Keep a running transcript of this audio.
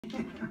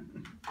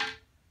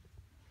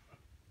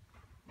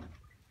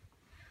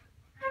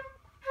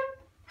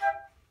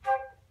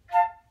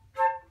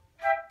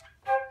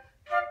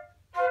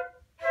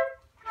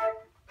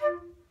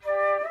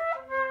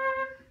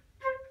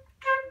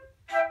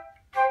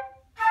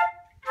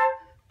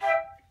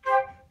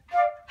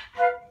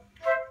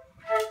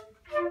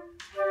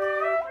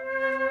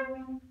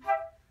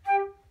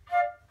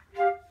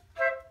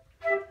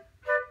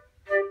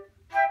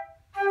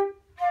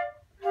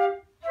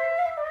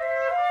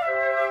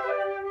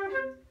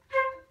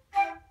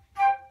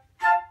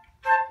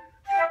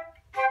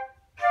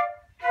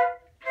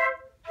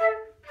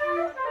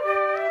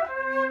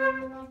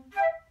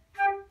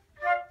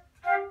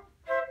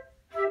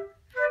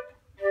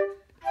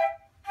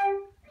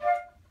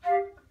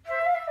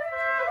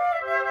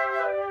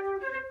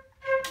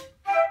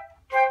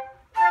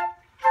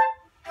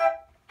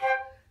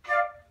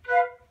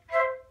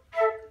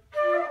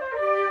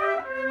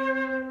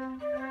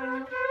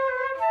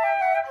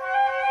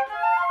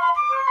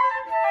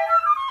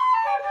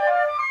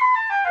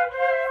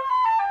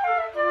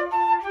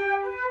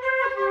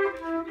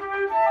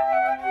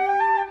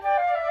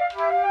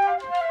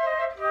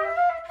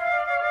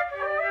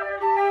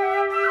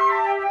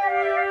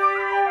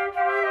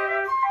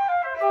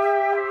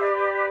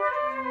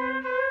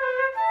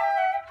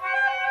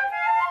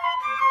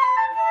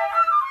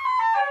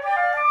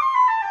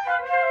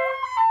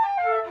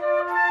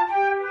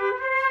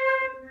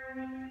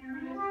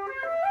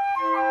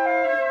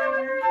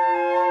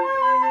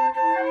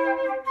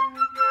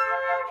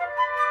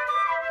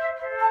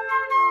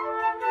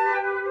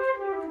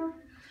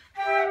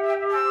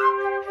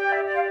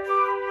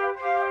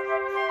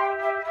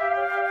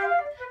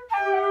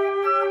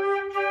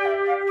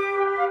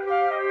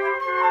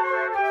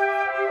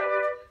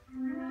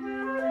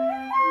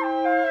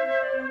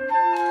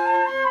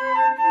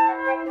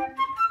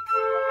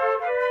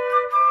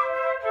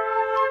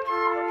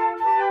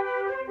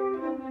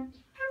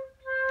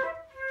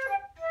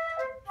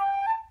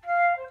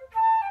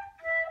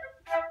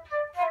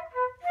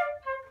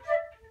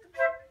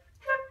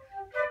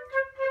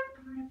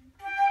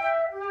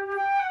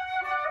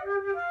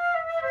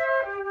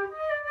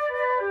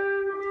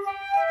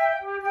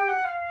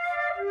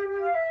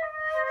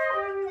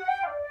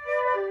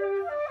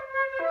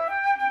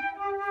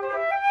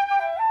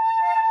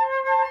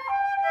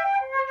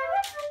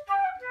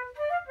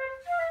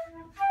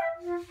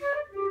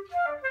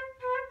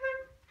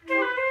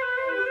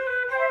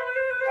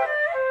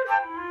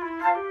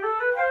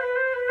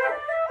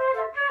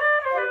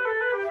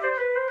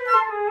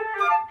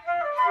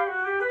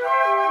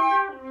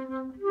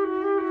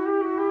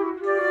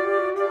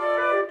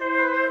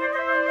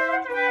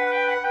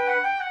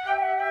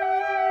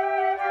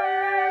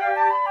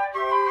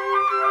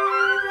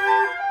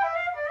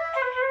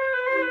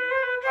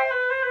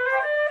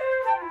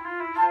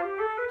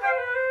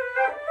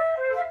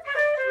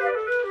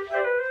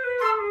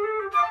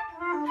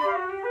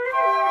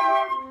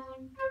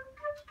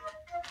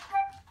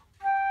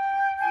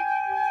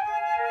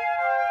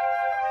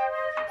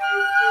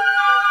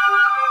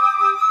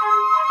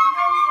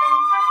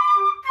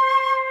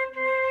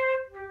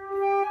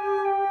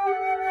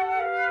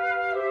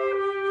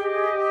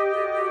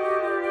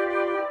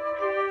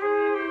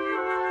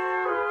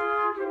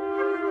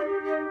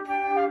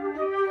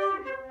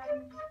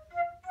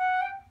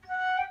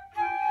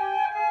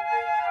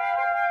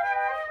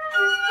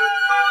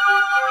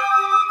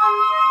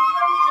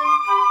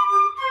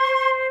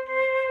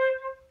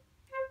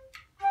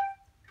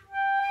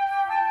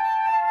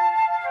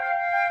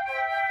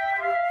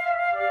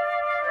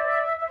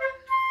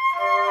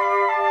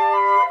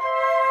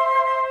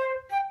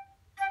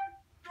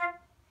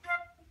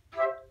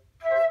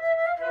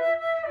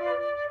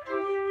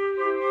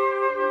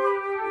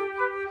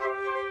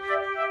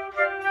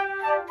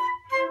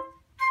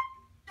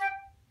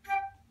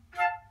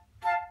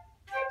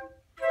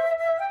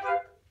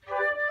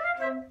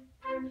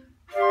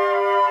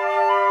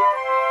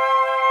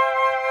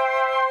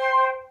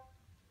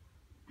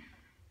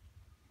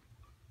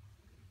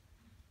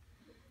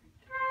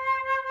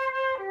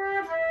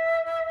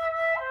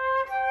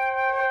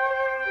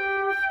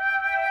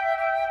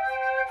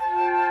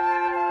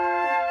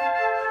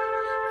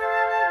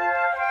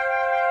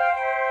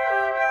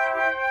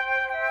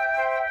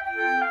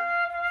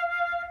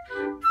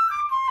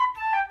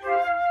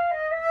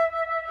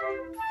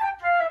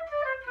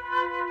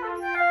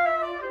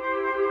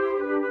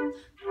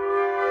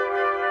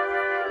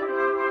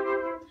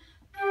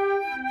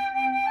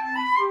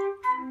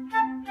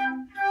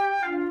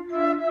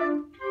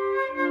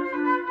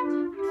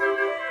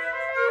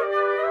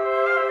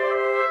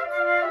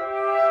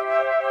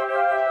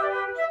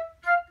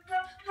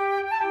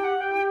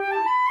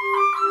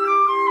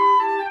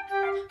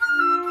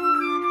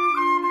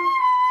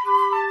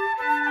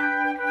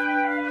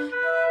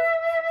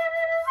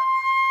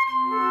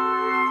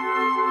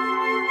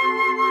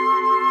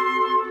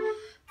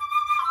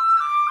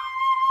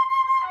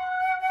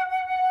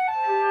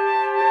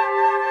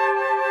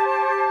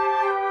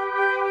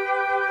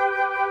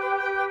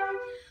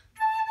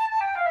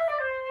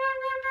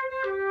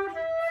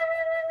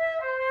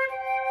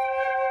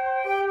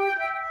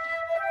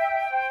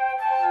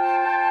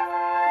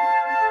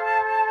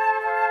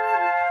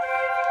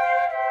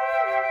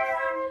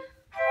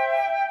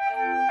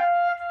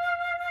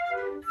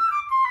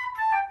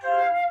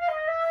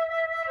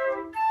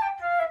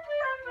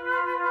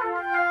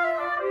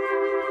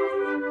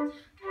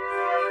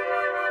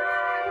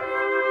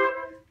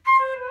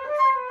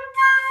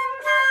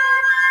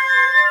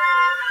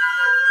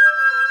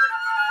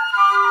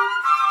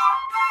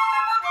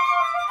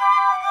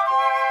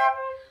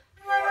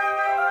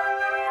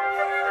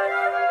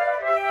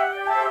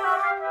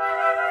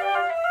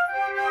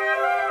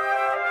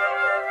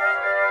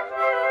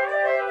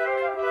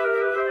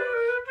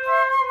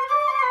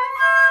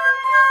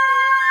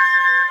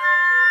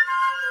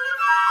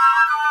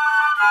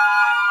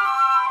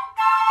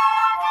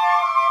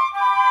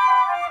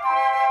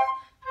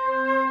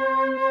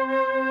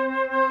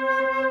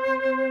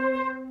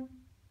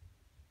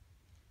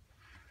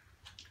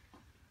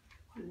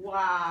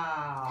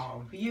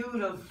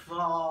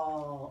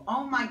Beautiful.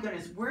 Oh my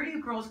goodness. Where do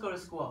you girls go to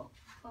school?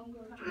 Plum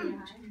goes to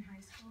high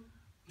school.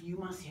 You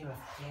must have a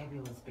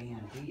fabulous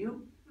band, do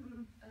you?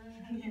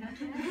 Yeah.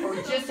 Or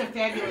just a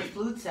fabulous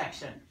flute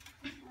section?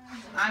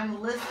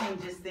 I'm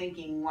listening just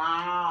thinking,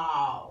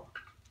 wow.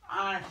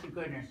 Honest to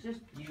goodness, just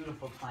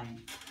beautiful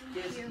playing.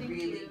 Just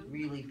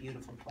really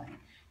beautiful playing.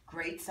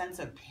 Great sense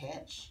of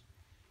pitch.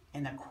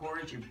 And the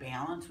chords, your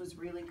balance was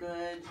really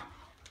good.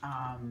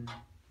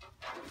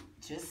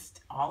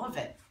 Just all of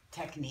it.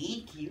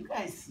 Technique, you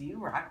guys, you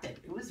rocked it.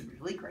 It was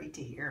really great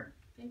to hear.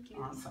 Thank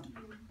you. Awesome.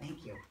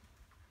 Thank you.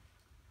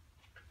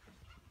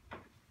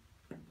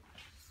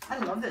 I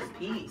love this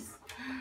piece.